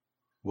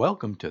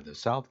Welcome to the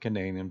South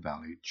Canadian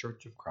Valley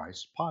Church of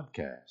Christ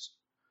podcast.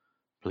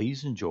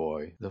 Please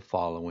enjoy the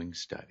following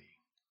study.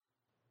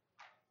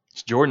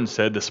 As Jordan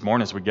said this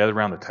morning as we gathered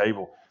around the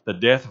table, the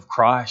death of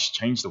Christ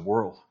changed the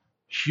world.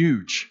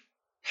 Huge,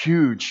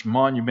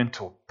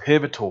 monumental,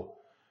 pivotal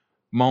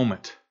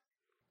moment.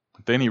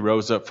 But then he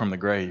rose up from the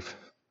grave.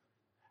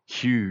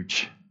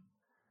 Huge,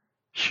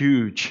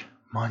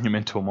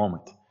 monumental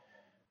moment.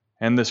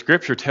 And the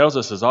scripture tells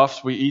us as often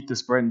as we eat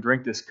this bread and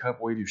drink this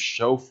cup, we do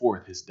show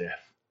forth his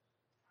death.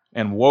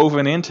 And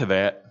woven into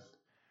that,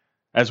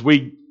 as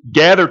we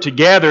gather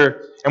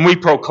together and we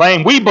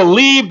proclaim, we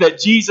believe that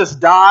Jesus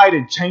died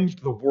and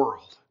changed the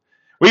world.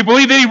 We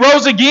believe that he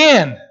rose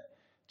again,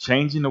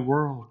 changing the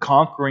world,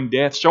 conquering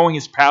death, showing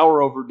his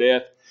power over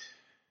death.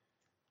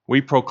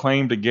 We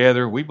proclaim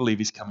together, we believe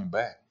he's coming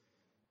back.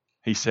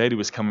 He said he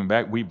was coming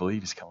back. We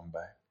believe he's coming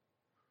back.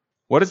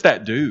 What does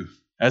that do?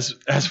 As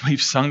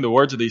we've sung the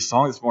words of these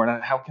songs this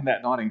morning, how can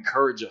that not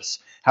encourage us?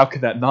 How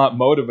can that not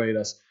motivate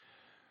us?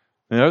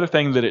 The other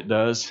thing that it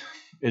does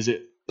is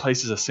it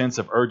places a sense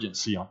of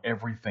urgency on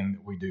everything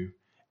that we do.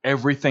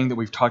 Everything that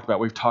we've talked about.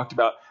 We've talked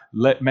about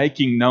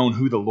making known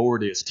who the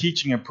Lord is,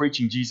 teaching and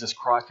preaching Jesus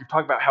Christ. We've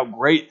talked about how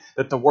great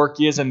that the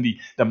work is and the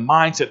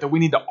mindset that we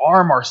need to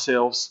arm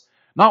ourselves,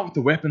 not with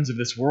the weapons of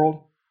this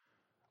world.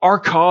 Our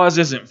cause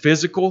isn't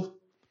physical.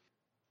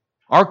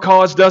 Our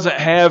cause doesn't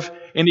have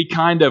any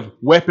kind of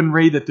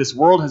weaponry that this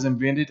world has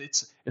invented.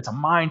 It's a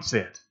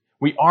mindset.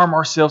 We arm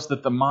ourselves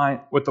with the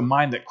mind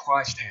that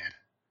Christ had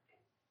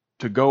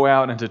to go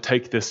out and to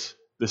take this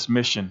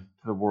mission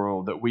to the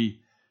world, that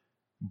we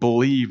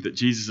believe that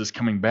Jesus is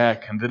coming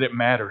back and that it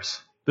matters.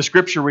 The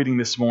scripture reading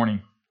this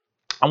morning,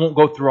 I won't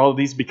go through all of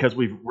these because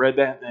we've read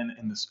that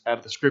out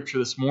of the scripture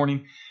this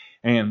morning.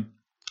 And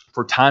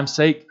for time's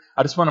sake,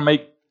 I just want to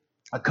make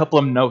a couple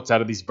of notes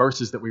out of these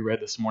verses that we read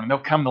this morning. They'll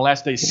come in the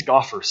last days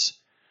scoffers.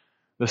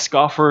 The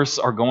scoffers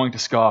are going to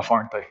scoff,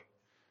 aren't they?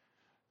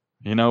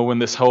 You know, when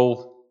this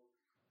whole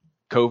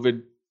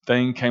COVID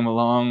thing came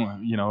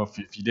along, you know, if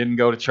you didn't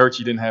go to church,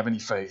 you didn't have any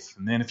faith.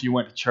 And then if you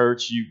went to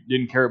church, you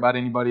didn't care about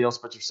anybody else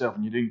but yourself,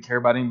 and you didn't care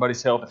about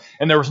anybody's health.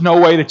 And there was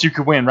no way that you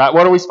could win, right?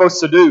 What are we supposed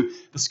to do?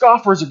 The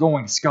scoffers are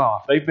going to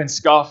scoff. They've been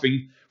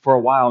scoffing for a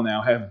while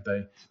now, haven't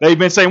they? They've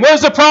been saying, where's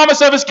the promise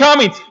of his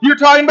coming? You're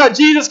talking about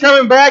Jesus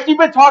coming back. You've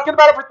been talking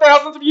about it for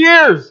thousands of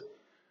years.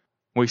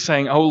 We're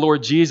saying, oh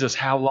Lord Jesus,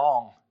 how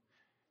long?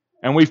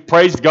 And we've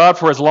praised God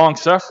for his long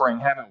suffering,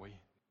 haven't we?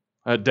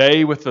 A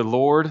day with the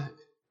Lord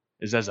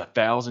is as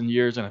 1,000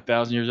 years and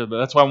 1,000 years.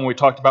 That's why when we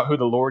talked about who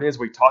the Lord is,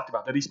 we talked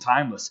about that he's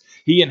timeless.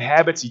 He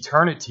inhabits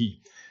eternity.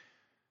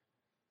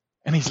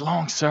 And he's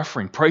long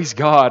suffering. Praise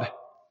God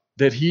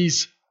that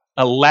he's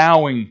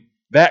allowing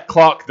that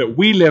clock that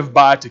we live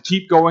by to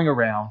keep going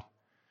around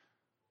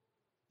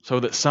so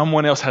that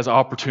someone else has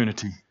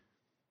opportunity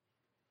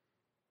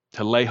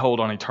to lay hold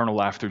on eternal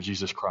life through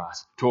Jesus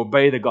Christ, to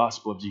obey the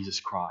gospel of Jesus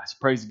Christ.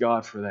 Praise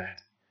God for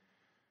that.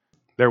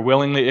 They're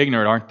willingly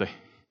ignorant, aren't they?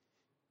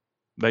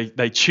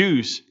 They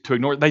choose to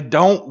ignore it. They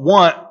don't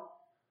want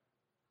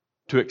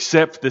to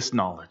accept this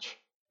knowledge.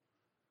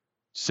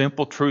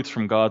 Simple truths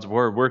from God's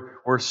Word.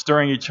 We're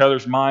stirring each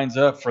other's minds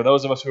up. For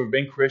those of us who have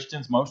been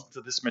Christians, most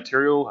of this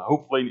material,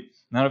 hopefully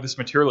none of this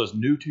material is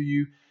new to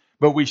you,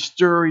 but we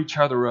stir each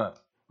other up.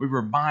 We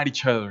remind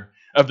each other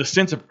of the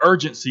sense of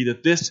urgency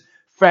that this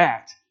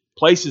fact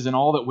places in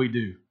all that we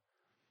do.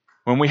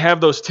 When we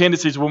have those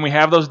tendencies, when we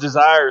have those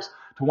desires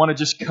to want to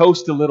just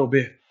coast a little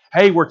bit,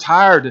 hey, we're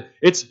tired.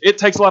 It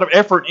takes a lot of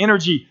effort and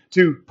energy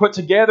to put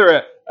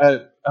together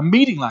a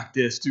meeting like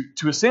this,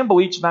 to assemble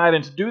each night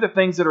and to do the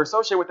things that are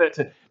associated with that,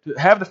 to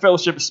have the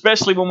fellowship,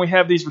 especially when we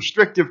have these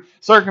restrictive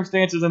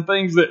circumstances and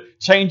things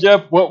that change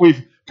up what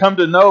we've come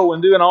to know,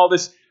 and doing all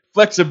this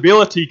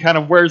flexibility kind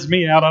of wears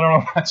me out. I don't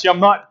know about you. I'm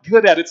not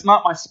good at it. It's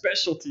not my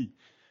specialty.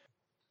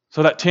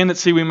 So that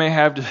tendency we may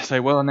have to say,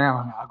 well,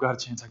 now I've got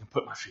a chance. I can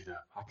put my feet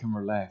up. I can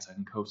relax. I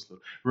can coast a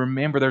little.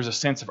 Remember, there's a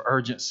sense of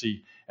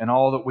urgency in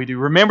all that we do.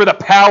 Remember the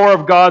power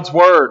of God's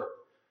Word.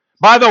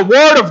 By the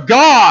Word of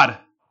God,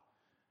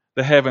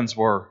 the heavens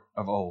were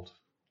of old.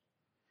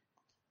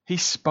 He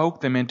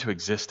spoke them into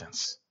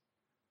existence.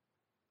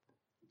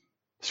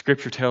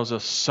 Scripture tells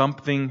us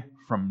something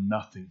from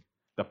nothing.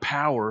 The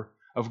power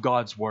of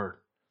God's Word.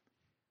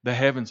 The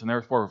heavens and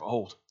earth were of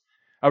old.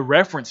 A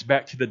reference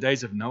back to the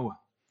days of Noah.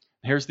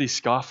 Here's these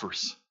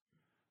scoffers.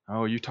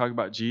 Oh, you talk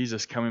about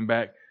Jesus coming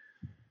back.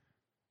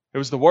 It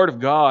was the Word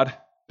of God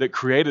that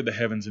created the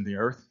heavens and the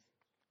earth.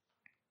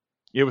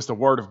 It was the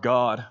Word of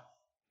God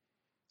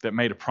that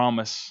made a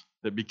promise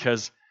that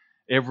because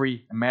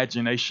every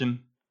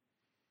imagination,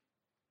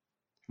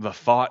 the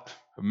thought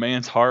of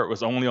man's heart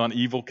was only on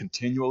evil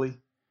continually,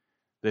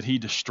 that he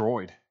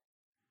destroyed.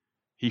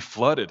 He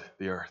flooded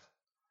the earth.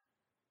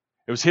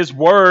 It was his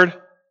Word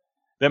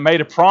that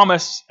made a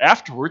promise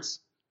afterwards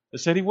that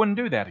said he wouldn't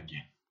do that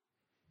again.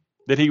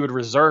 That he would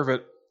reserve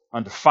it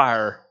unto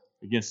fire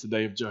against the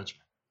day of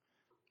judgment.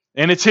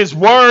 And it's his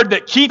Word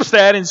that keeps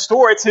that in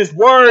store. It's his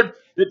Word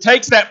that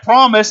takes that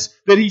promise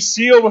that he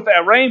sealed with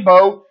that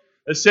rainbow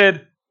that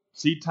said,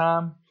 seed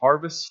time,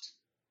 harvest,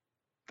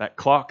 That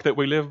clock that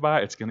we live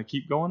by, it's going to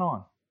keep going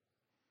on.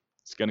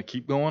 It's going to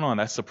keep going on.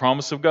 That's the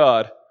promise of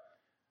God.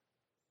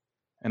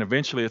 And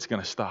eventually it's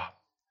going to stop.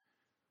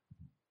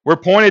 We're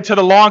pointed to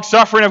the long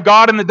suffering of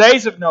God in the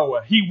days of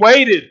Noah. He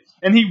waited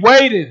and he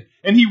waited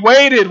and he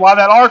waited while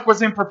that ark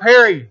was in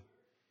preparing.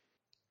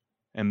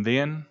 And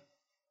then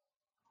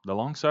the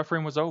long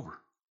suffering was over.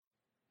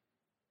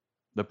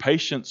 The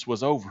patience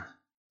was over.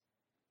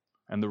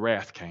 And the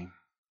wrath came.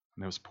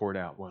 And it was poured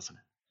out, wasn't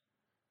it?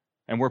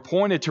 And we're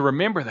pointed to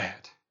remember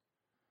that.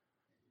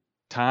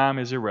 Time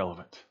is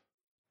irrelevant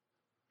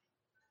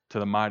to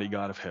the mighty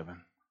God of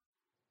heaven.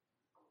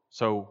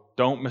 So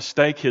don't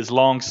mistake His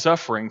long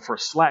suffering for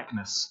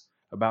slackness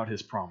about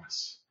His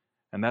promise.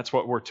 And that's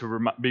what we're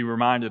to be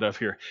reminded of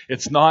here.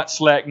 It's not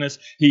slackness.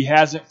 He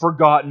hasn't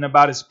forgotten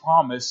about His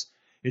promise.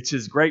 It's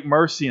His great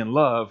mercy and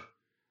love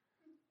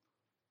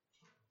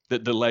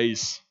that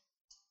delays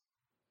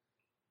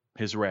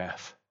His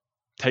wrath.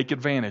 Take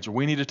advantage.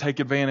 We need to take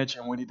advantage,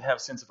 and we need to have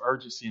a sense of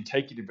urgency and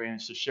take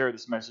advantage to share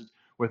this message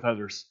with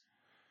others.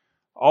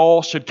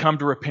 All should come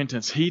to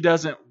repentance. He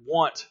doesn't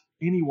want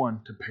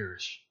anyone to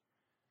perish.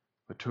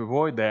 But to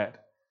avoid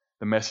that,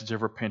 the message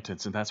of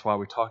repentance, and that's why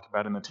we talked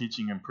about in the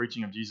teaching and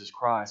preaching of Jesus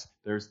Christ,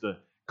 there's the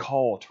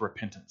call to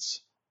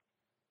repentance.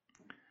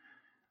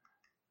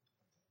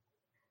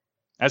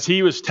 As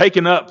He was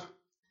taken up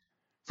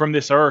from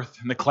this earth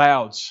in the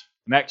clouds,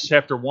 in Acts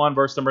chapter 1,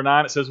 verse number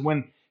 9, it says,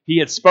 when He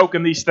had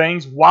spoken these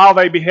things, while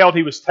they beheld,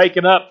 He was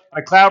taken up,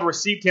 and a cloud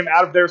received Him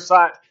out of their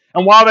sight.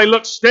 And while they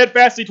looked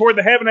steadfastly toward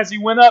the heaven as He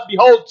went up,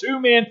 behold, two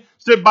men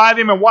stood by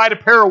them in white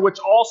apparel, which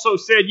also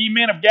said, Ye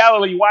men of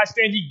Galilee, why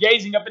stand ye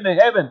gazing up into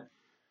heaven?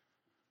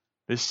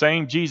 This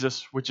same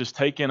Jesus, which is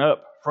taken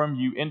up from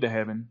you into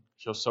heaven,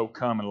 shall so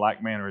come in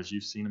like manner as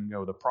you've seen Him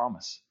go. The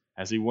promise.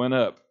 As He went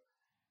up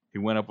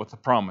with the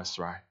promise,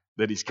 right?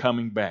 That He's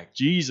coming back.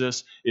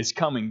 Jesus is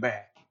coming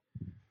back.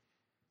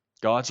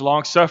 God's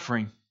long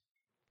suffering.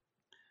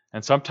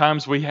 And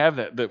sometimes we have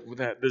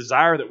that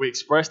desire that we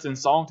expressed in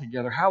song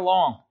together. How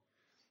long?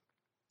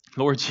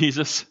 Lord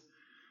Jesus,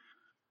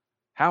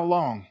 how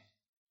long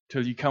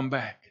till you come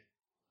back?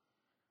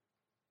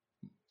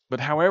 But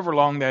however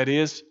long that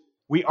is,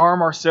 we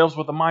arm ourselves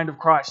with the mind of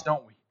Christ,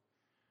 don't we?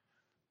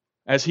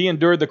 As He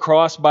endured the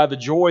cross by the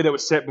joy that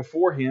was set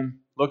before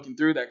Him, looking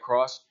through that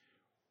cross,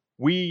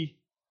 we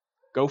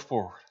go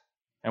forward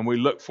and we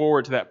look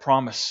forward to that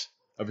promise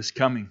of His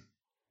coming.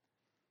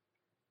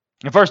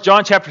 In 1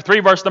 John chapter 3,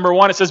 verse number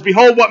 1, it says,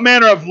 Behold, what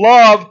manner of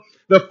love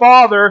the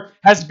Father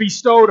has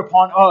bestowed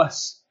upon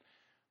us,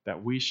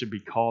 that we should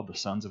be called the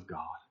sons of God.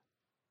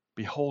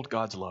 Behold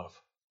God's love.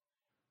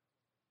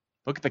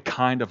 Look at the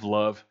kind of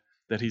love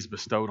that He's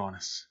bestowed on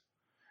us.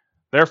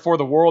 Therefore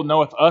the world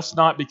knoweth us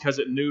not, because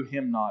it knew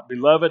Him not.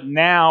 Beloved,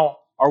 now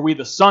are we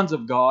the sons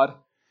of God,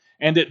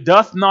 and it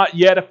doth not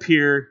yet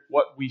appear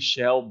what we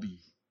shall be.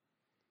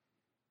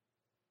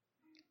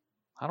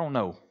 I don't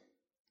know.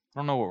 I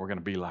don't know what we're going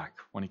to be like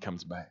when He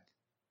comes back.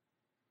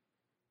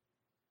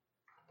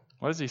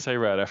 What does He say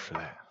right after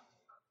that?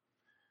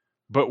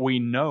 But we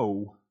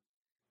know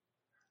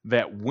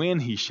that when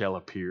He shall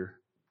appear,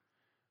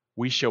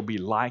 we shall be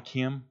like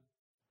Him,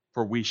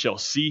 for we shall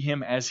see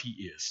Him as He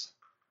is.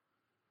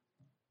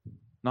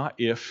 Not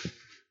if.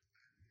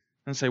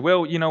 And say,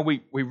 well,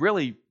 we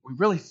really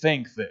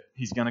think that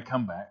He's going to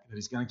come back, that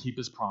He's going to keep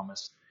His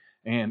promise.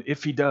 And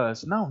if He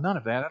does, no, none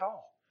of that at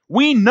all.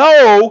 We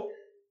know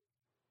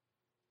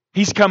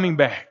He's coming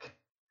back.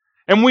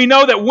 And we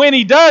know that when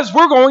He does,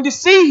 we're going to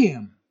see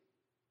Him.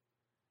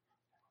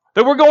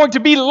 That we're going to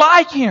be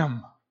like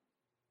Him.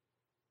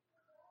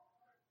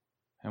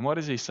 And what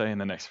does He say in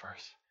the next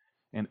verse?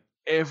 And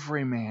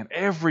every man,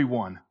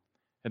 everyone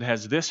that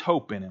has this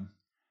hope in him,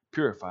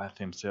 purifieth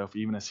himself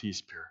even as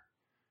He's pure.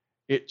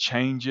 It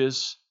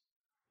changes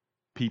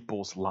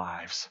people's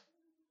lives.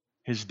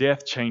 His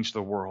death changed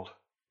the world.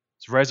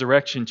 His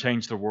resurrection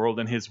changed the world,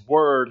 and His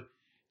word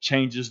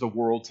changes the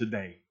world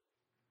today.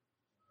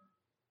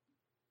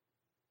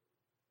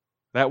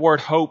 That word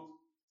hope,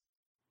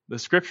 the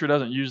Scripture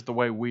doesn't use the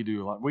way we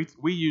do.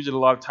 We use it a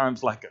lot of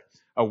times like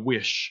a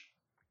wish.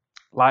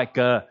 Like,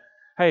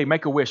 hey,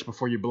 make a wish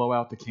before you blow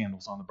out the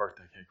candles on the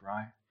birthday cake,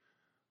 right?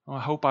 Oh,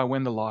 I hope I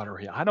win the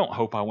lottery. I don't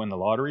hope I win the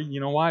lottery. You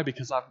know why?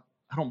 Because I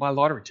don't buy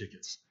lottery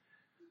tickets.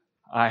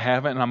 I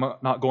haven't, and I'm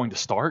not going to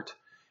start.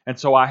 And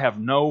so I have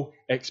no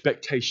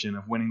expectation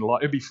of winning the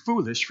lottery. It'd be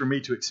foolish for me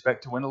to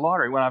expect to win the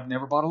lottery when I've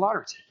never bought a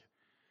lottery ticket.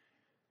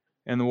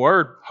 And the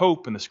word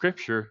hope in the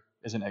Scripture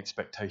is an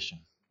expectation.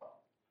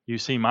 You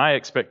see, my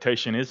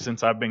expectation is,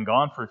 since I've been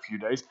gone for a few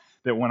days,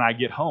 that when I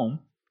get home,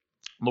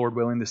 Lord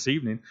willing this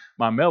evening,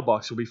 my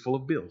mailbox will be full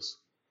of bills.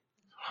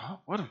 Huh?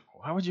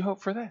 Why would you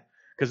hope for that?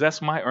 Because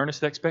that's my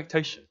earnest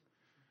expectation.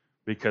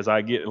 Because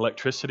I get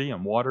electricity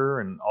and water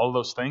and all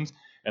those things,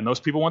 and those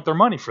people want their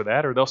money for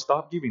that, or they'll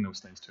stop giving those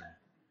things to me.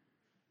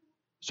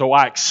 So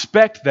I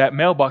expect that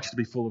mailbox to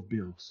be full of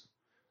bills.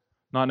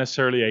 Not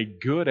necessarily a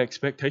good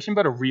expectation,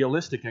 but a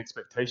realistic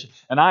expectation.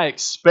 And I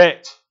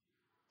expect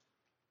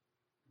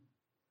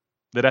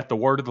that at the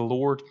word of the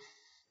Lord,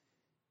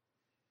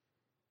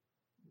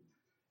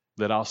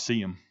 that I'll see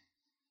Him.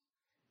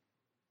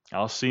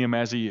 I'll see Him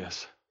as He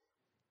is.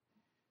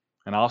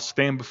 And I'll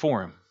stand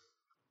before Him.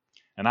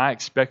 And I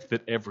expect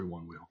that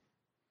everyone will,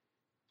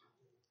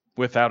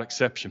 without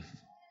exception.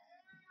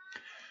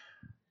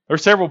 There are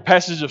several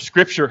passages of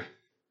Scripture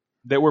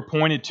that we're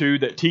pointed to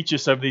that teach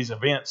us of these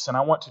events, and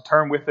I want to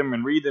turn with them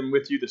and read them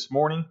with you this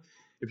morning.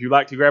 If you'd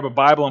like to grab a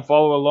Bible and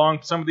follow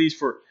along, some of these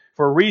for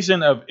a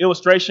reason of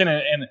illustration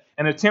and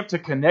an attempt to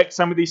connect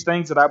some of these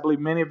things that I believe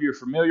many of you are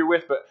familiar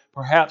with, but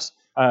perhaps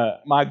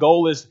my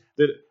goal is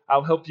that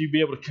I'll help you be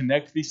able to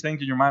connect these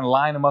things in your mind,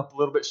 line them up a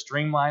little bit,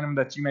 streamline them,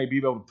 that you may be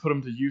able to put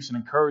them to use and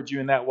encourage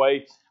you in that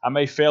way. I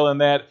may fail in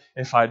that.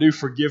 If I do,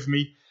 forgive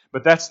me.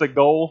 But that's the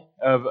goal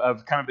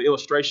of kind of the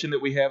illustration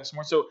that we have this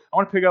morning. So I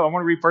want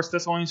to read 1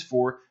 Thessalonians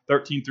 4,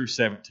 13 through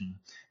 17.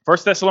 1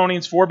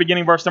 Thessalonians 4,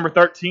 beginning verse number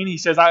 13, he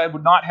says, I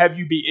would not have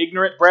you be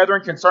ignorant,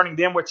 brethren, concerning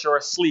them which are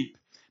asleep.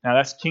 Now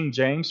that's King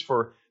James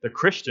for the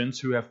Christians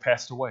who have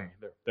passed away.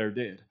 They're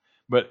dead.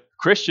 But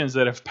Christians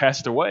that have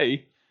passed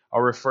away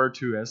are referred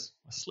to as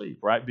asleep,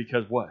 right?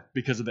 Because what?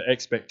 Because of the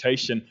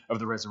expectation of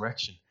the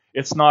resurrection.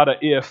 It's not a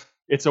if,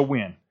 it's a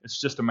when. It's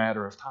just a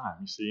matter of time.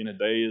 You see, and a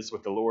day is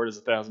with the Lord is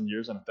 1,000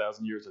 years, and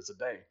 1,000 years is a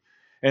day.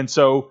 And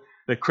so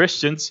the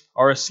Christians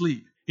are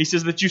asleep. He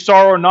says that you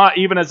sorrow not,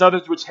 even as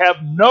others which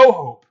have no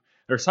hope.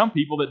 There are some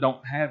people that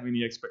don't have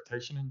any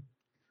expectation, and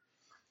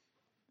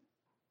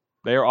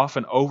they are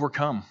often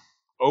overcome,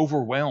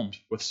 overwhelmed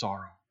with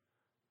sorrow.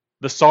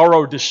 The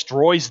sorrow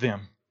destroys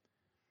them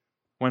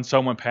when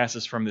someone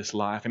passes from this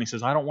life. And he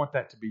says, I don't want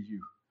that to be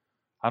you.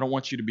 I don't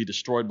want you to be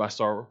destroyed by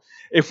sorrow.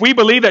 If we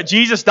believe that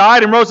Jesus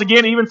died and rose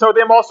again, even so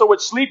them also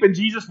which sleep in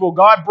Jesus will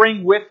God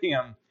bring with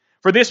Him.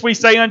 For this we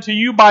say unto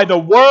you by the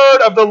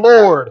word of the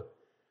Lord,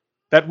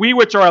 that we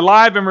which are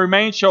alive and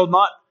remain shall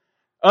not,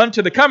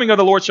 unto the coming of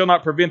the Lord shall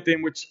not prevent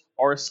them which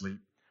are asleep.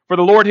 For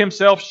the Lord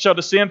Himself shall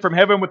descend from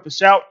heaven with the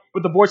shout,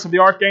 with the voice of the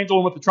archangel,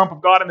 and with the trump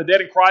of God, and the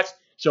dead in Christ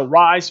shall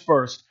rise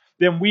first.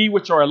 Then we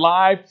which are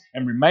alive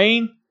and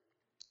remain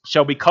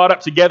shall be caught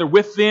up together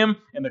with them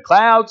in the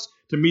clouds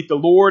to meet the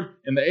Lord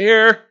in the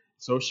air.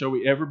 So shall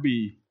we ever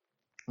be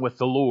with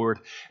the Lord.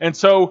 And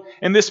so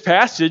in this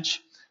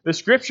passage, the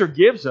Scripture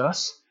gives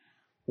us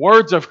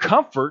words of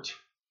comfort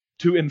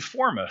to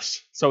inform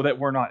us so that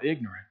we're not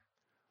ignorant.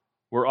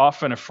 We're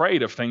often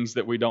afraid of things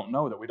that we don't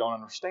know, that we don't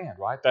understand,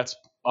 right? That's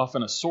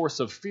often a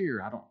source of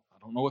fear. I don't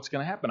know what's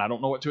going to happen. I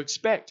don't know what to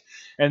expect.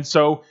 And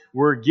so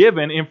we're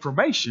given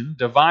information,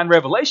 divine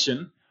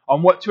revelation,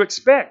 on what to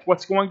expect,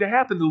 what's going to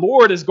happen. The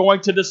Lord is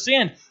going to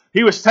descend.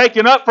 He was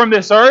taken up from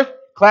this earth.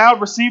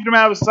 Cloud received Him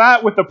out of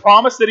sight with the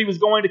promise that He was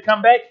going to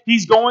come back.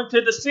 He's going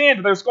to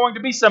descend. There's going to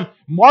be some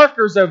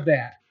markers of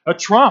that. A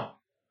trump.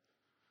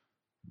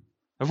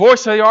 The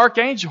voice of the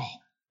archangel.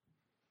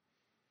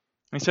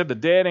 He said, the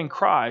dead in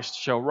Christ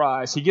shall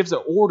rise. He gives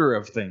an order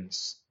of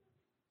things.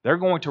 They're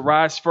going to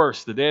rise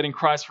first. The dead in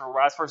Christ will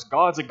rise first.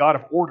 God's a God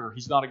of order.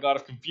 He's not a God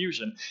of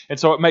confusion. And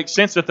so it makes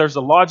sense that there's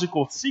a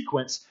logical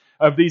sequence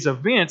of these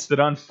events that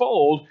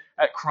unfold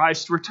at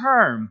Christ's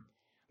return.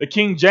 The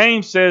King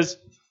James says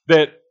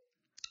that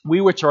we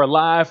which are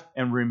alive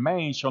and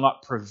remain shall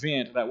not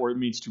prevent. That word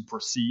means to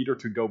proceed or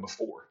to go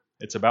before.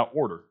 It's about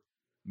order.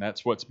 And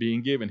that's what's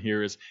being given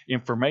here is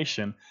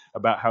information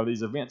about how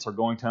these events are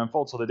going to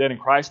unfold. So the dead in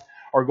Christ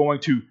are going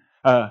to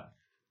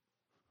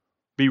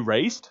be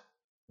raised.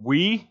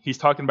 He's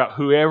talking about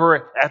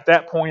whoever at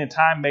that point in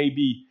time may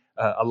be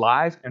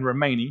alive and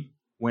remaining,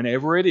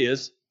 whenever it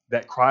is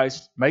that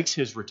Christ makes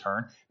His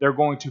return, they're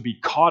going to be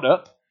caught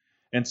up.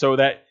 And so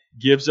that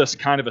gives us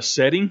kind of a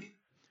setting.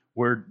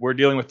 We're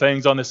dealing with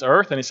things on this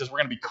earth, and He says we're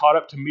going to be caught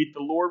up to meet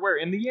the Lord where?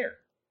 In the air.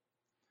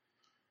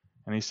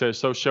 And He says,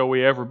 so shall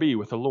we ever be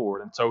with the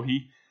Lord. And so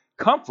He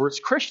comforts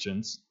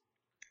Christians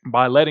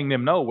by letting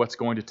them know what's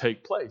going to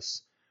take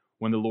place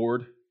when the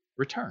Lord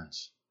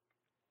returns.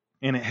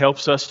 And it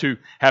helps us to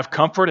have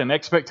comfort and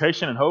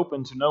expectation and hope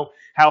and to know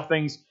how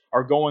things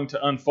are going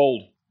to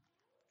unfold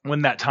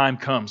when that time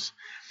comes.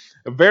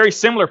 A very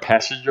similar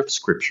passage of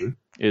Scripture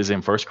is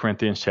in 1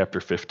 Corinthians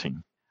chapter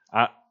 15.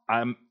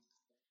 I'm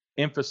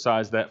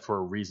emphasize that for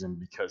a reason,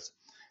 because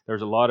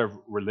there's a lot of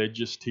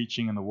religious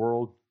teaching in the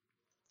world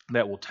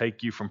that will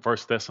take you from 1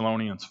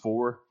 Thessalonians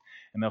 4,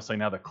 and they'll say,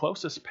 now the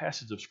closest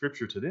passage of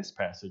Scripture to this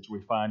passage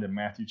we find in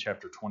Matthew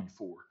chapter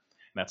 24. And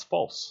that's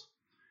false.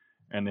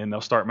 And then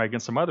they'll start making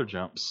some other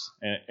jumps,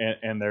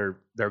 and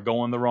they're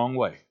going the wrong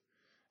way.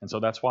 And so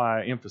that's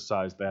why I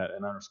emphasize that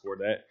and underscore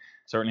that.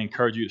 Certainly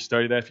encourage you to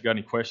study that. If you got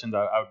any questions,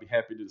 I would be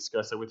happy to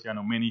discuss that with you. I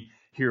know many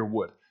here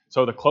would.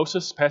 So the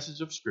closest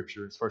passage of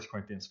Scripture is 1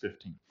 Corinthians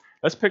 15.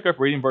 Let's pick up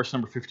reading verse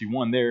number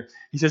 51 there.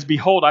 He says,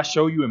 behold, I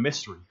show you a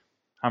mystery.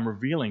 I'm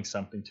revealing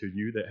something to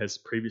you that has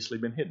previously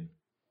been hidden.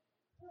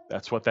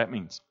 That's what that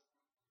means.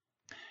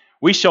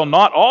 We shall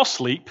not all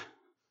sleep,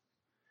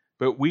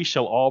 but we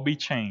shall all be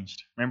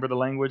changed. Remember the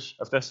language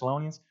of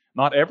Thessalonians?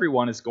 Not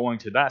everyone is going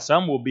to die.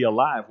 Some will be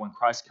alive when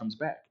Christ comes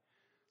back.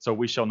 So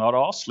we shall not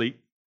all sleep,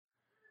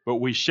 but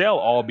we shall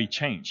all be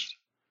changed.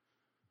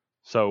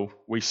 So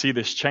we see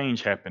this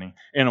change happening.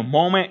 In a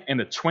moment, in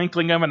the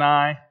twinkling of an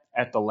eye,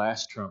 at the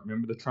last trump.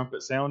 Remember the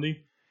trumpet sounding?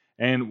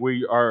 And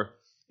we are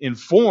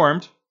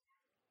informed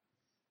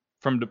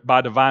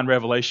by divine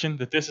revelation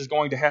that this is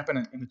going to happen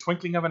in the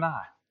twinkling of an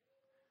eye.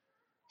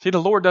 See,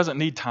 the Lord doesn't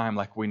need time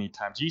like we need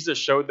time. Jesus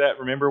showed that,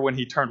 remember, when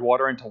He turned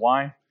water into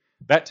wine?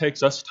 That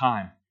takes us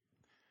time.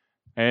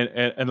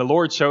 And the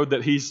Lord showed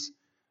that He's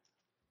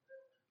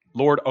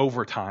Lord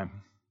over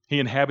time. He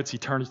inhabits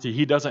eternity.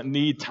 He doesn't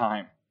need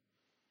time.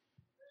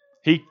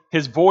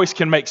 His voice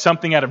can make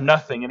something out of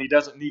nothing, and He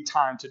doesn't need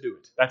time to do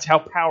it. That's how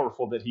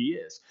powerful that He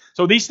is.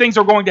 So these things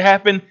are going to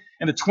happen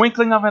in the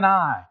twinkling of an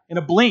eye, in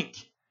a blink.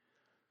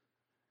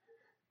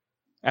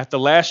 At the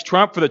last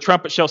trump, for the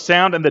trumpet shall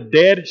sound, and the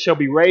dead shall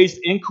be raised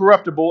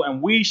incorruptible,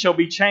 and we shall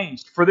be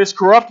changed. For this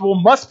corruptible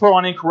must put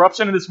on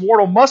incorruption, and this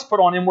mortal must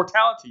put on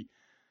immortality.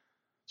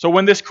 So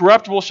when this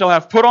corruptible shall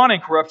have put on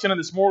incorruption, and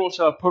this mortal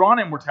shall have put on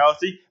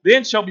immortality,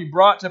 then shall be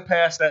brought to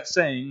pass that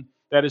saying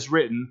that is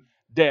written,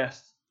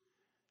 death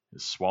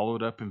is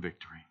swallowed up in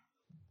victory.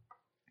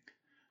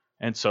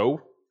 And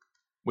so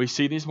we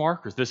see these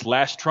markers. This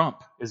last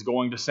trump is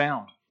going to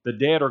sound. The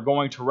dead are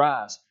going to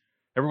rise.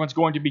 Everyone's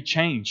going to be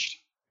changed.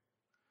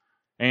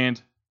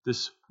 And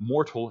this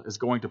mortal is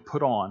going to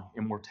put on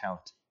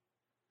immortality.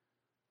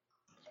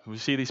 We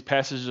see these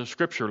passages of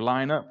Scripture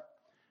line up.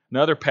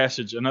 Another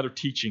passage, another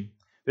teaching.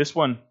 This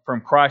one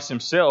from Christ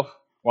Himself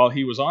while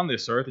He was on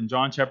this earth in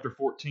John chapter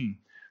 14.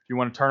 If you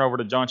want to turn over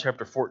to John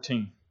chapter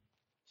 14.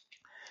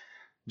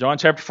 John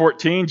chapter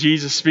 14,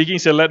 Jesus speaking,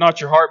 said, "Let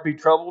not your heart be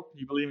troubled.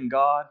 You believe in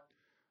God,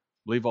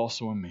 believe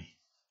also in me.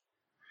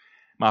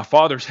 My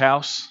Father's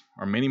house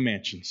are many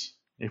mansions.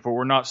 If it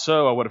were not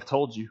so, I would have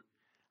told you.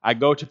 I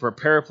go to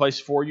prepare a place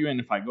for you, and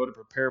if I go to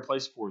prepare a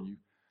place for you,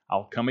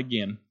 I'll come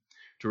again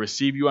to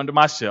receive you unto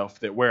myself,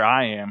 that where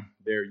I am,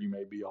 there you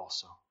may be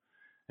also."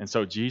 And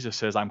so Jesus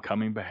says, I'm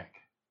coming back.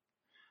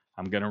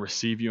 I'm going to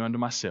receive you unto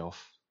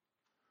myself,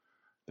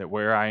 that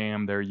where I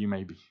am, there you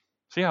may be.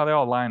 See how they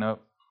all line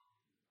up?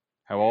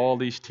 How all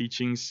these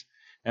teachings,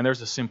 and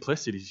there's a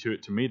simplicity to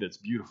it to me that's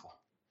beautiful.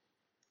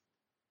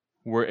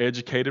 We're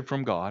educated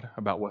from God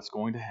about what's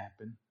going to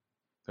happen.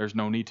 There's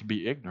no need to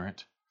be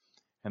ignorant,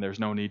 and there's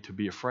no need to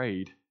be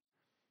afraid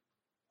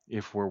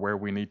if we're where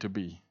we need to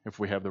be, if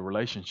we have the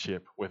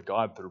relationship with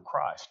God through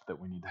Christ that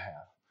we need to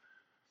have.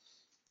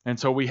 And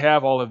so we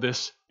have all of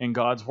this in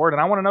God's Word.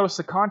 And I want to notice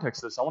the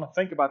context of this. I want to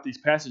think about these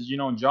passages. You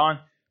know, in John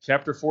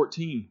chapter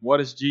 14, what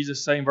does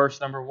Jesus say in verse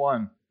number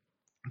 1?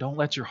 Don't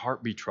let your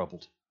heart be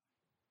troubled.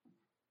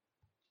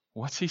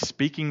 What's He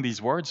speaking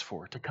these words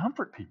for? To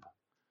comfort people.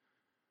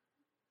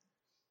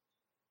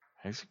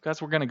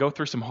 Guys, we're going to go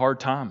through some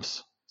hard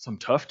times, some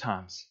tough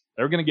times.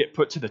 They're going to get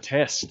put to the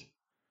test.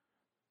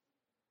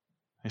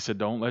 He said,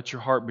 don't let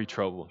your heart be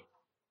troubled.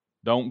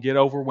 Don't get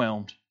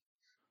overwhelmed.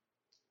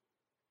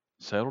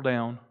 Settle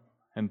down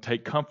and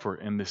take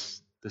comfort in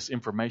this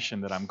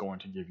information that I'm going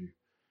to give you.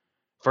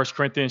 1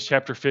 Corinthians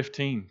chapter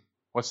 15.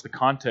 What's the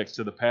context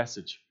of the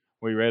passage?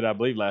 We read, I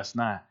believe, last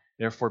night.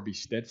 Therefore be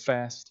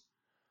steadfast,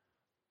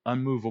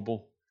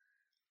 unmovable,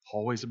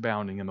 always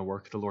abounding in the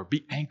work of the Lord.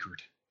 Be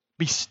anchored.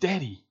 Be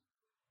steady.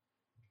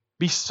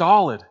 Be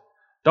solid.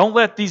 Don't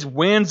let these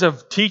winds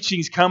of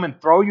teachings come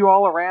and throw you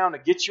all around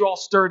and get you all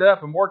stirred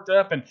up and worked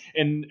up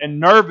and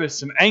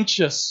nervous and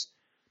anxious.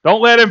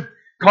 Don't let them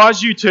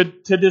cause you to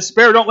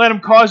despair. Don't let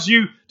them cause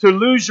you to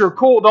lose your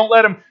cool. Don't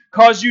let them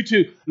cause you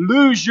to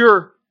lose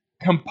your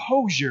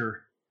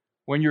composure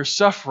when you're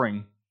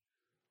suffering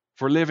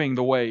for living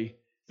the way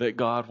that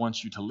God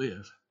wants you to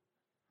live.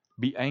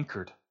 Be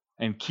anchored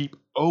and keep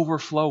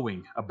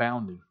overflowing,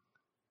 abounding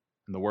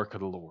in the work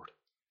of the Lord.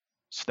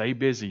 Stay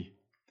busy.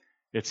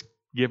 It's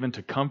given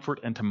to comfort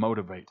and to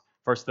motivate.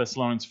 1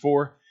 Thessalonians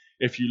 4,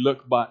 if you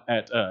look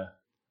at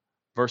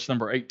verse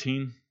number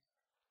 18,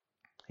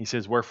 he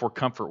says, wherefore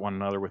comfort one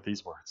another with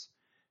these words.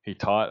 He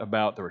taught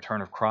about the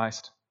return of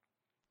Christ,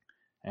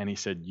 and he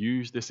said,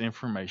 use this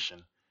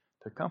information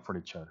to comfort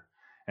each other.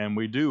 And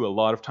we do a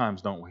lot of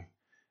times, don't we?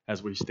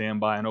 As we stand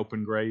by an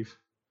open grave,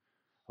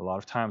 a lot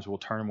of times we'll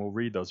turn and we'll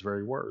read those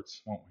very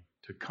words, won't we?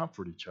 To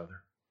comfort each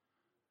other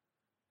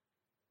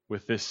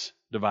with this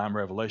divine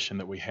revelation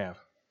that we have.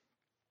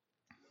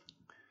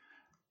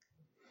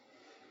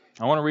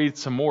 I want to read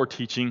some more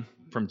teaching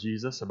from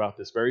Jesus about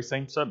this very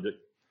same subject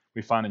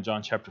we find in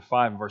John chapter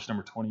 5 and verse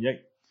number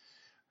 28.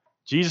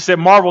 Jesus said,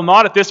 marvel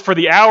not at this, for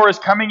the hour is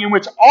coming in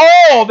which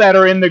all that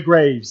are in the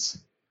graves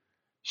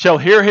shall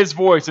hear His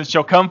voice and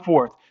shall come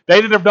forth. They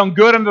that have done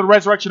good unto the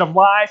resurrection of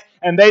life,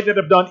 and they that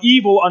have done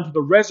evil unto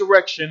the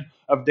resurrection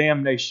of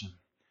damnation.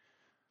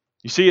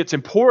 You see, it's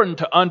important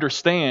to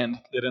understand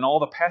that in all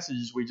the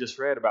passages we just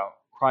read about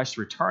Christ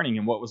returning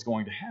and what was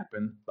going to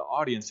happen, the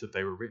audience that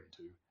they were written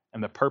to,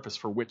 and the purpose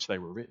for which they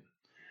were written.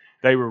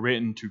 They were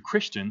written to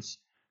Christians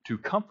to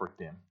comfort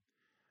them.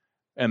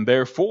 And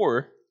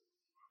therefore,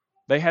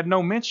 they had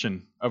no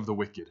mention of the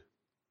wicked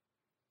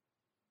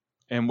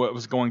and what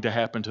was going to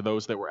happen to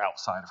those that were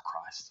outside of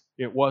Christ.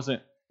 It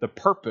wasn't the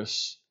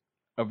purpose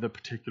of the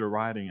particular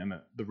writing and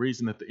the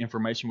reason that the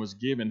information was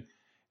given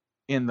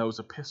in those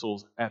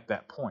epistles at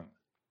that point.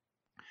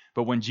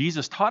 But when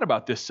Jesus taught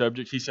about this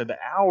subject, he said, the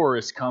hour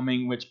is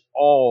coming which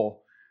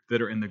all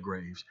that are in the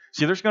graves.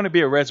 See, there's going to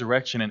be a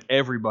resurrection and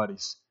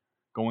everybody's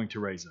going to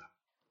raise up.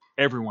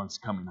 Everyone's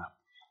coming up.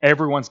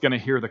 Everyone's going to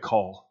hear the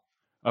call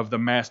of the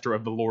Master,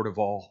 of the Lord of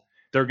all.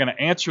 They're going to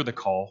answer the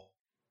call,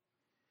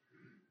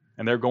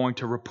 and they're going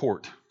to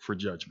report for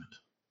judgment.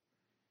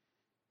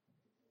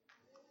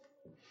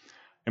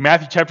 In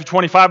Matthew chapter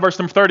 25, verse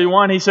number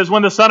 31, he says,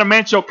 when the Son of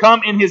Man shall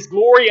come in his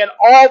glory and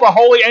all the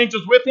holy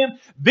angels with him,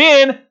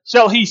 then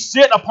shall he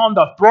sit upon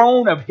the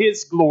throne of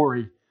his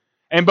glory.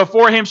 And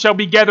before him shall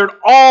be gathered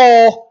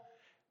all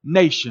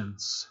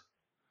nations.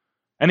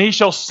 And he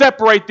shall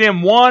separate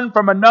them one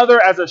from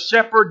another, as a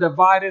shepherd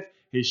divideth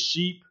his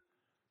sheep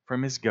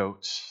from his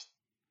goats.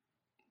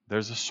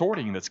 There's a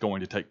sorting that's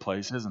going to take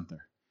place, isn't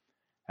there?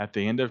 At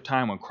the end of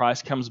time, when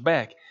Christ comes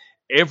back,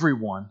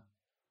 everyone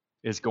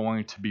is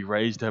going to be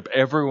raised up.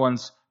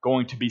 Everyone's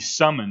going to be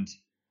summoned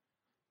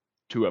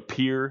to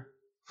appear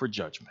for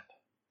judgment.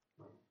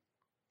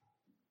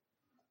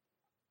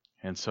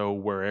 And so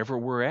wherever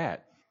we're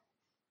at,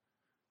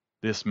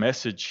 this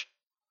message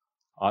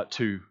ought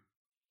to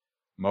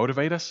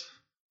motivate us,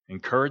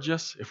 encourage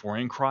us if we're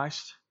in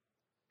Christ,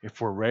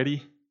 if we're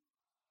ready,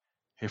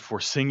 if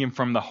we're singing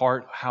from the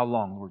heart. How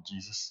long, Lord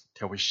Jesus,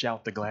 till we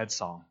shout the glad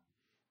song?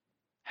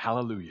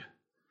 Hallelujah.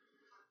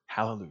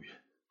 Hallelujah.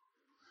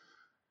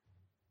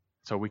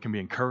 So we can be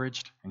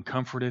encouraged and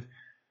comforted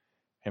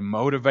and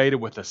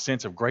motivated with a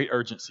sense of great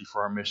urgency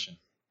for our mission.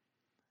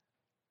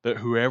 That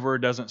whoever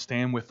doesn't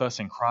stand with us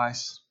in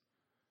Christ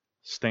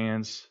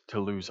stands to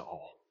lose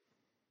all,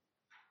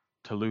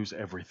 to lose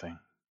everything,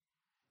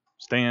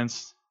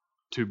 stands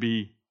to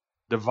be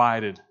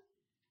divided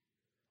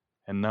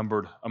and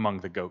numbered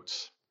among the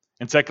goats.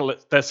 In 2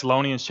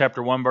 Thessalonians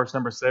chapter 1, verse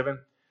number 7,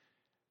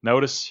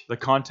 notice the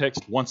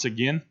context once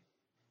again.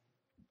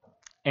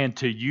 And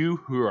to you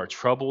who are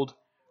troubled,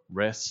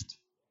 rest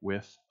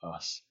with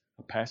us.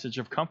 A passage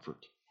of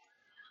comfort.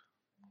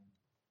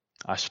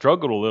 I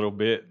struggled a little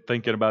bit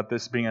thinking about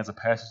this being as a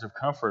passage of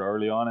comfort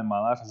early on in my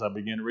life as I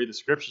began to read the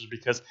scriptures,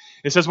 because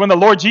it says, when the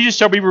Lord Jesus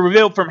shall be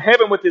revealed from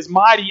heaven with his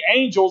mighty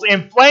angels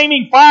in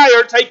flaming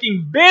fire,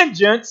 taking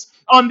vengeance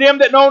on them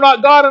that know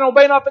not God and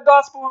obey not the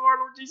gospel of our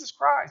Lord Jesus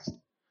Christ.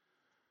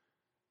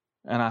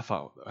 And I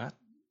thought,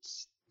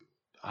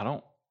 I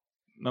don't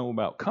know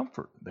about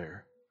comfort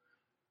there.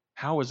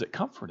 How is it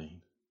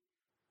comforting?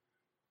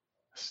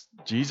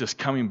 Jesus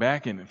coming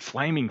back in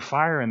flaming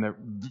fire and they're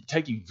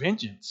taking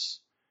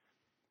vengeance.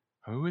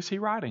 Who is he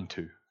writing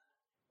to?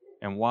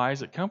 And why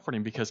is it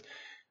comforting? Because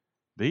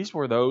these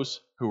were those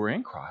who were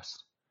in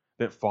Christ,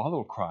 that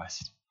followed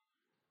Christ,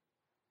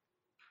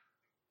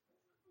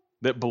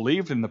 that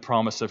believed in the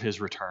promise of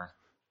his return.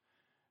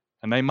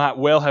 And they might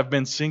well have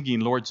been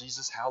singing, Lord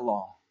Jesus, how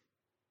long?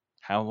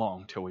 How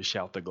long till we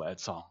shout the glad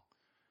song?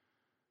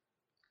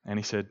 And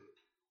he said,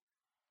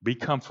 be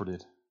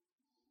comforted.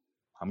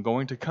 I'm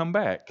going to come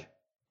back,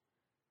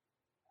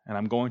 and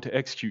I'm going to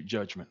execute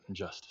judgment and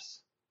justice.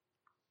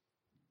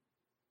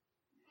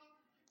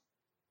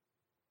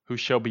 Who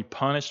shall be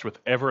punished with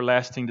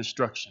everlasting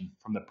destruction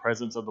from the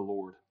presence of the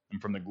Lord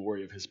and from the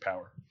glory of his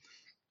power.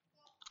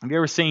 Have you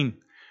ever seen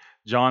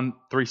John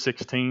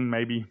 3:16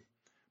 maybe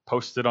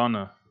posted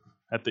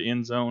at the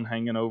end zone,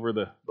 hanging over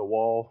the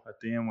wall at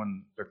the end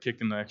when they're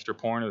kicking the extra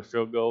point or the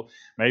field goal?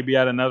 Maybe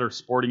at another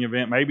sporting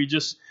event. Maybe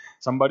just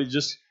somebody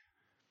just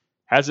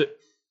has it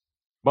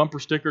bumper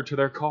sticker to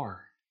their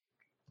car.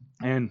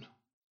 And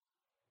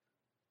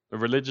the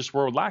religious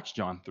world likes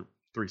John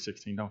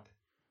 3:16, don't they?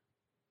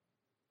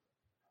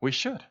 We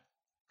should.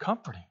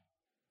 Comforting.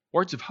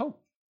 Words of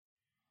hope.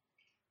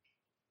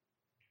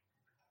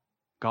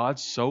 God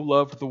so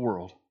loved the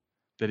world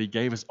that he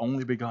gave his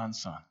only begotten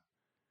Son,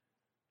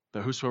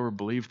 that whosoever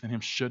believed in him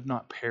should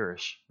not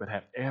perish, but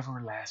have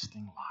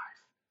everlasting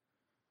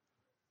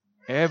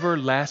life.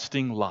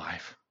 Everlasting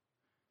life.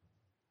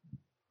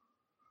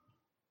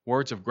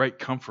 Words of great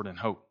comfort and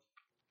hope.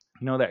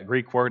 You know that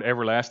Greek word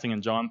everlasting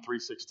in John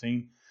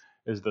 3:16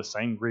 is the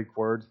same Greek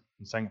word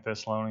in 2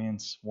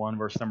 Thessalonians 1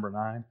 verse number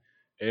 9.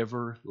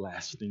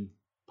 Everlasting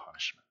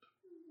punishment.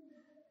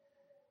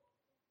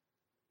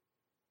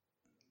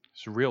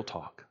 It's real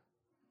talk.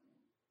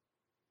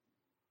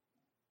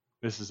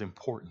 This is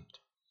important.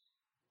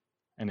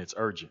 And it's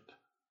urgent.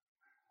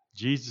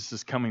 Jesus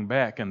is coming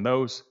back, and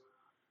those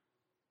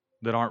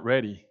that aren't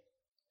ready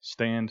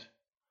stand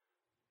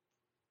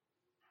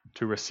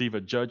to receive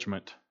a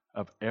judgment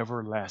of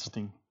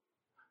everlasting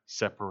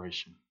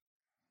separation.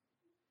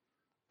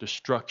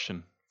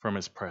 Destruction from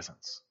his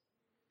presence.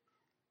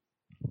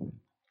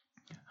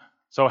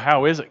 So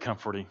how is it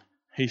comforting?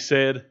 He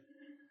said,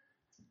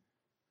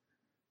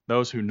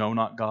 those who know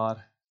not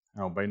God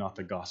and obey not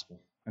the gospel.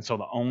 And so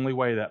the only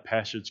way that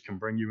passage can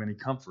bring you any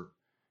comfort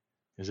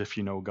is if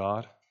you know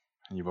God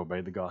and you've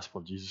obeyed the gospel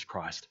of Jesus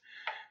Christ.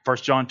 1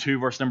 John 2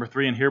 verse number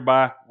 3, and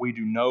hereby we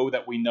do know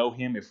that we know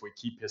him if we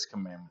keep his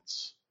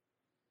commandments.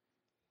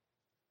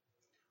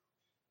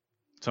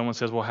 Someone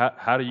says, well,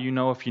 how do you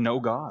know if you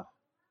know God?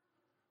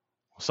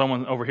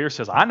 Someone over here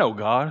says, I know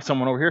God.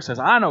 Someone over here says,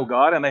 I know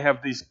God. And they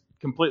have these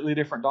completely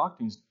different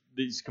doctrines,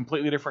 these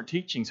completely different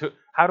teachings.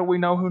 How do we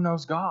know who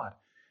knows God?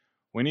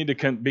 We need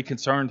to be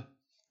concerned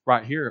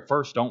right here at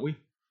first, don't we?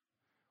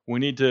 We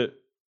need to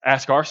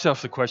ask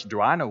ourselves the question,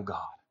 do I know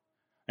God?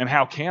 And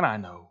how can I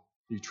know?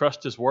 Do you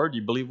trust His Word? Do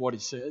you believe what He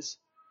says?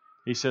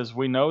 He says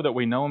we know that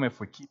we know Him if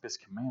we keep His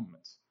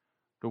commandments.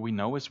 Do we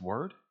know His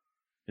Word?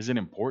 Is it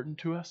important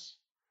to us?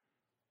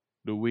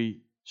 Do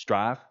we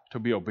strive to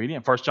be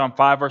obedient? 1 John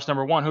 5, verse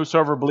number 1,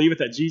 whosoever believeth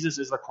that Jesus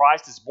is the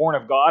Christ is born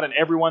of God, and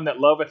everyone that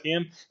loveth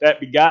Him, that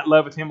begot,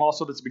 loveth Him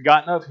also that's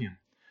begotten of Him.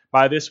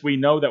 By this we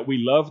know that we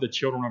love the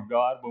children of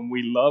God when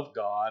we love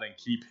God and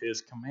keep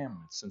His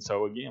commandments. And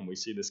so again, we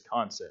see this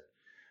concept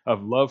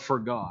of love for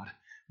God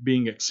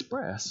being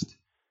expressed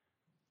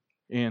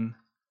in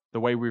the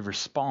way we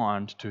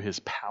respond to His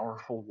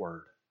powerful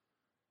Word.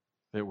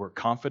 That we're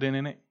confident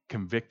in it,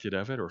 convicted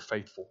of it, or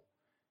faithful,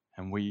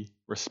 and we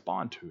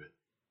respond to it.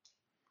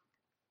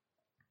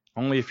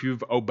 Only if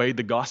you've obeyed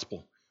the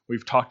gospel.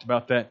 We've talked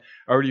about that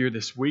earlier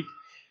this week.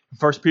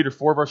 1 Peter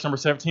 4, verse number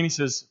 17, he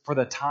says, for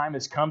the time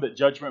is come that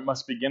judgment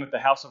must begin at the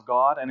house of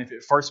God, and if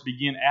it first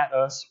begin at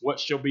us, what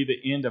shall be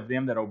the end of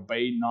them that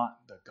obey not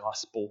the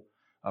gospel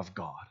of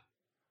God?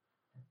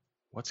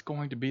 What's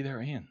going to be their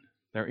end?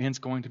 Their end's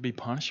going to be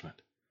punishment.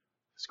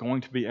 It's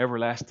going to be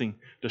everlasting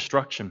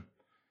destruction.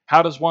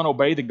 How does one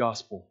obey the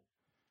gospel?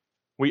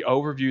 We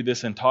overviewed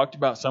this and talked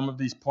about some of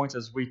these points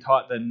as we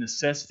taught the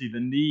necessity, the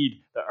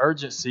need, the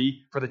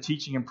urgency for the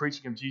teaching and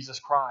preaching of Jesus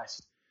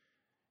Christ.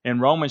 In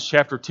Romans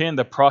chapter 10,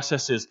 the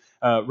process is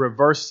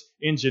reverse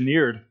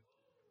engineered.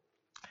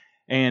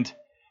 And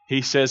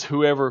he says,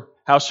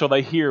 how shall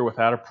they hear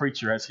without a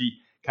preacher? As he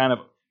kind of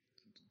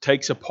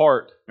takes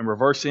apart and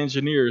reverse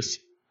engineers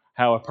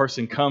how a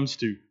person comes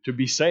to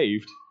be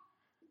saved.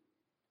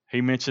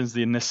 He mentions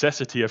the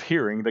necessity of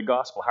hearing the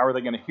gospel. How are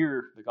they going to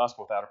hear the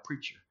gospel without a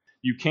preacher?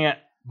 You can't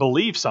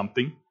believe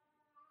something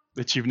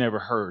that you've never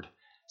heard.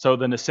 So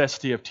the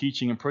necessity of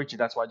teaching and preaching,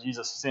 that's why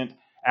Jesus sent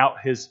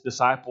out His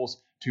disciples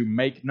to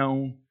make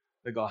known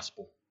the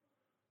gospel.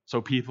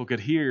 So people could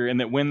hear, and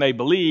that when they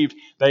believed,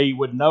 they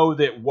would know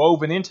that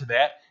woven into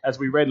that, as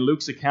we read in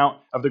Luke's account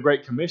of the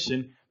Great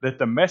Commission, that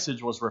the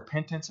message was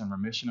repentance and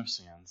remission of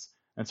sins.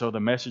 And so the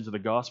message of the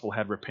gospel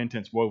had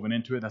repentance woven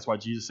into it. That's why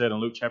Jesus said in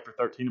Luke chapter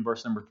 13 and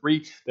verse number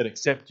 3, that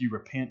except you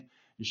repent,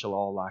 you shall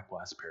all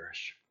likewise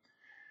perish.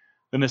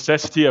 The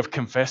necessity of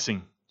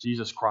confessing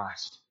Jesus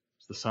Christ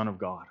as the Son of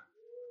God.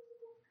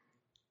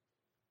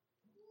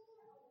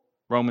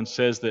 Romans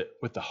says that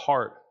with the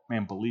heart,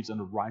 man believes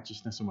unto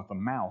righteousness, and with the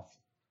mouth,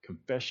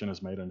 confession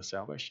is made unto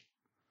salvation.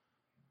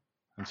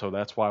 And so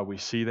that's why we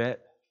see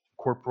that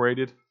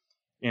incorporated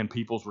in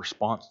people's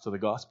response to the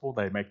gospel.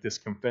 They make this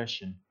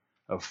confession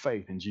of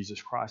faith in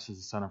Jesus Christ as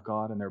the Son of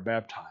God, and they're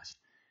baptized.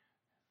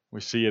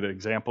 We see an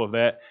example of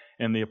that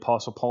in the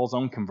Apostle Paul's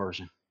own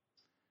conversion,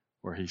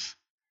 where he's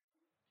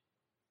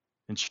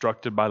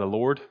instructed by the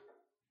Lord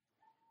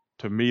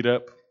to meet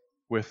up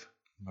with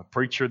a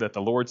preacher that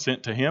the Lord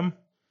sent to him.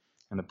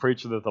 And the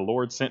preacher that the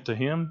Lord sent to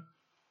him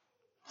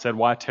said,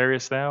 why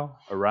tarriest thou?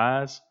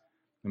 Arise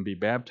and be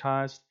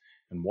baptized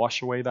and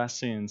wash away thy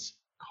sins,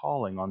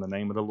 calling on the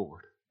name of the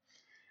Lord.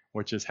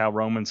 Which is how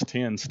Romans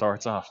 10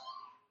 starts off,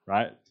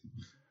 right?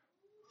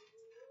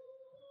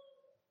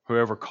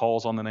 Whoever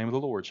calls on the name of the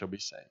Lord shall be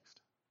saved.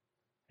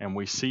 And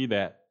we see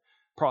that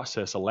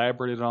process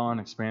elaborated on,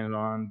 expanded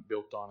on,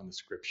 built on in the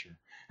Scripture.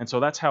 And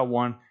so that's how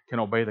one can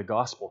obey the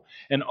gospel.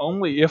 And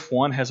only if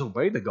one has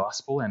obeyed the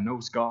gospel and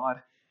knows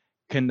God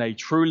can they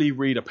truly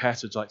read a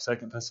passage like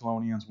 2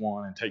 Thessalonians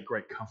 1 and take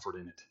great comfort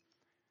in it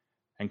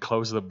and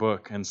close the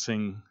book and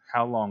sing,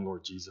 how long,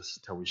 Lord Jesus,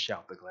 till we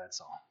shout the glad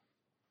song.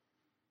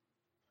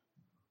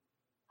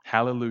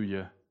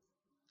 Hallelujah,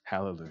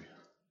 hallelujah.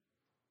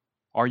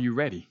 Are you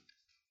ready?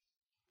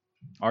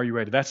 Are you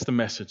ready? That's the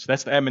message.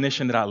 That's the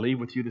admonition that I leave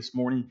with you this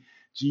morning.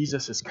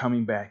 Jesus is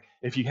coming back.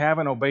 If you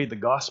haven't obeyed the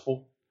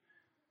gospel,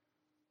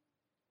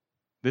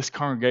 this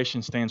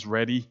congregation stands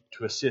ready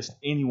to assist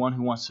anyone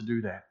who wants to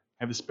do that.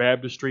 Have this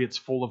baptistry, it's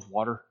full of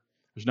water.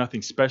 There's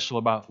nothing special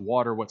about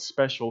water. What's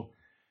special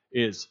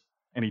is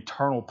an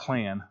eternal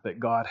plan that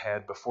God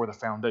had before the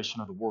foundation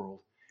of the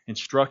world.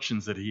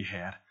 Instructions that He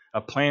had.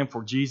 A plan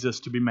for Jesus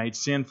to be made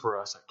sin for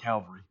us at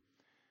Calvary.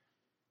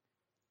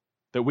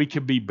 That we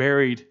could be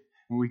buried,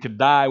 and we could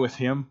die with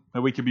Him.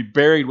 That we could be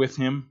buried with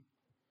Him.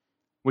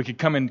 We could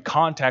come in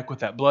contact with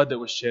that blood that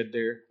was shed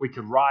there. We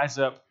could rise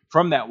up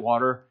from that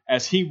water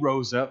as He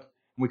rose up.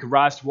 We could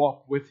rise to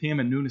walk with Him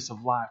in newness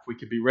of life. We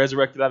could be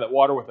resurrected out of that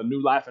water with a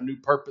new life, a new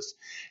purpose,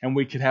 and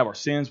we could have our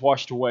sins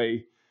washed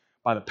away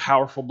by the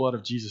powerful blood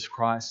of Jesus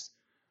Christ,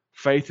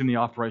 faith in the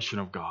operation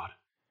of God.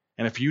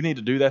 And if you need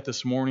to do that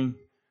this morning,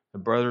 the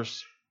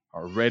brothers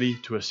are ready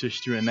to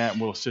assist you in that,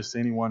 and will assist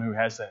anyone who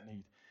has that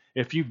need.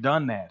 If you've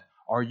done that,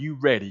 are you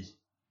ready?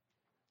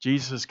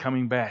 Jesus is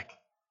coming back.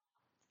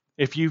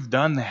 If you've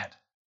done that,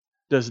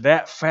 does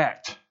that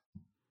fact,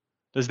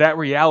 does that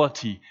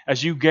reality,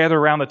 as you gather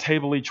around the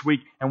table each week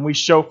and we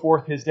show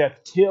forth His death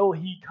till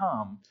He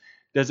come,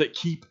 does it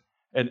keep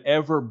an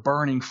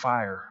ever-burning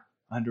fire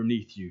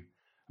underneath you,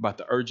 about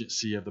the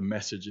urgency of the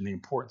message and the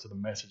importance of the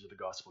message of the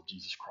gospel of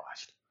Jesus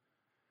Christ.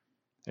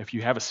 If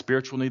you have a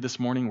spiritual need this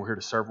morning, we're here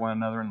to serve one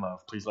another in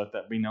love. Please let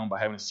that be known by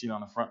having a seat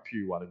on the front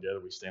pew while together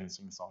we stand and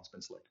sing the song that's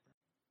been selected.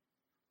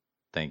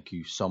 Thank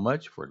you so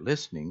much for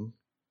listening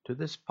to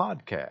this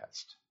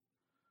podcast.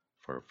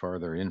 For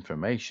further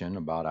information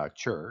about our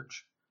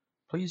church,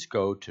 please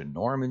go to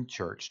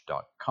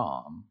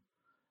normanchurch.com,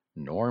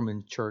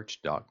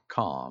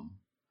 normanchurch.com,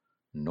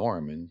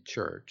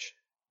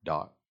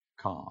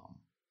 normanchurch.com.